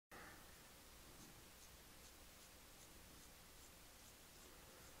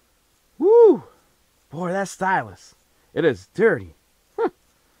Boy, that stylus. It is dirty.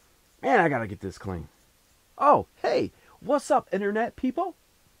 Man, I gotta get this clean. Oh, hey, what's up, internet people?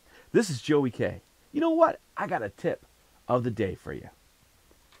 This is Joey K. You know what? I got a tip of the day for you.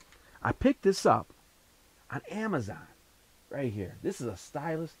 I picked this up on Amazon right here. This is a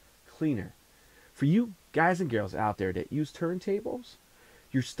Stylus Cleaner. For you guys and girls out there that use turntables,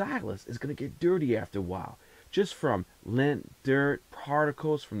 your stylus is going to get dirty after a while. Just from lint, dirt,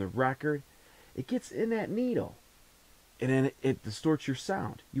 particles from the record. It gets in that needle. And then it distorts your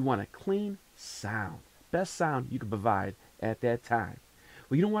sound. You want a clean sound. Best sound you can provide at that time.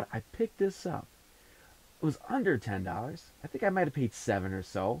 Well, you know what? I picked this up. It was under $10. I think I might have paid $7 or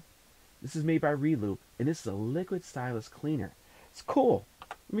so. This is made by Reloop, and this is a liquid stylus cleaner. It's cool.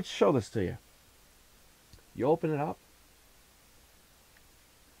 Let me show this to you. You open it up.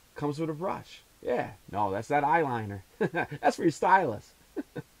 Comes with a brush. Yeah, no, that's that eyeliner. That's for your stylus.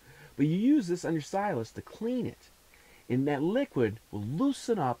 But you use this on your stylus to clean it. And that liquid will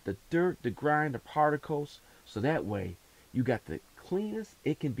loosen up the dirt, the grime, the particles. So that way, you got the cleanest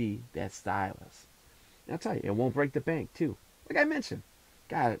it can be, that stylus. And I'll tell you, it won't break the bank too. Like I mentioned,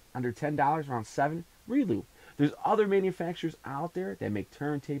 got it under $10, around $7. Reloop. There's other manufacturers out there that make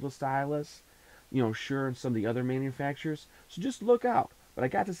turntable stylus. You know, Shure and some of the other manufacturers. So just look out. But I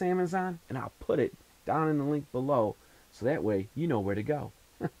got this Amazon, and I'll put it down in the link below. So that way, you know where to go.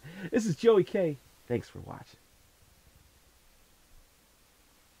 This is Joey K. Thanks for watching.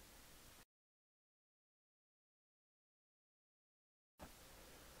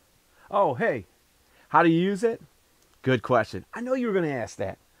 Oh, hey. How do you use it? Good question. I know you were going to ask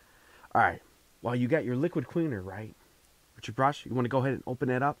that. All right. Well, you got your liquid cleaner, right? With your brush, you want to go ahead and open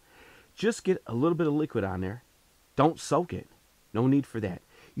that up. Just get a little bit of liquid on there. Don't soak it. No need for that.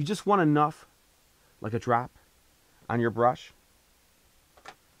 You just want enough, like a drop, on your brush.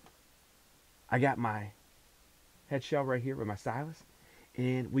 I got my head shell right here with my stylus.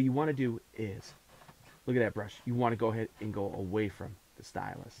 And what you want to do is, look at that brush. You want to go ahead and go away from the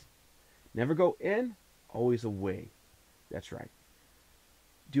stylus. Never go in, always away. That's right.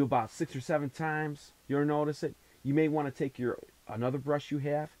 Do about 6 or 7 times. You'll notice it. You may want to take your another brush you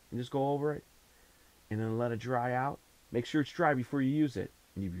have and just go over it. And then let it dry out. Make sure it's dry before you use it.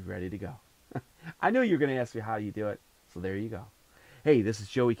 And you'll be ready to go. I knew you were going to ask me how you do it. So there you go. Hey, this is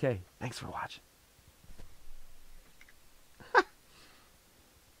Joey K. Thanks for watching.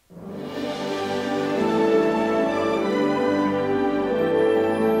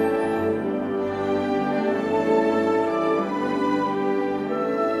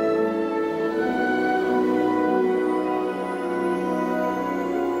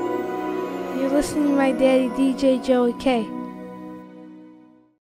 You're listening to my daddy, DJ Joey K.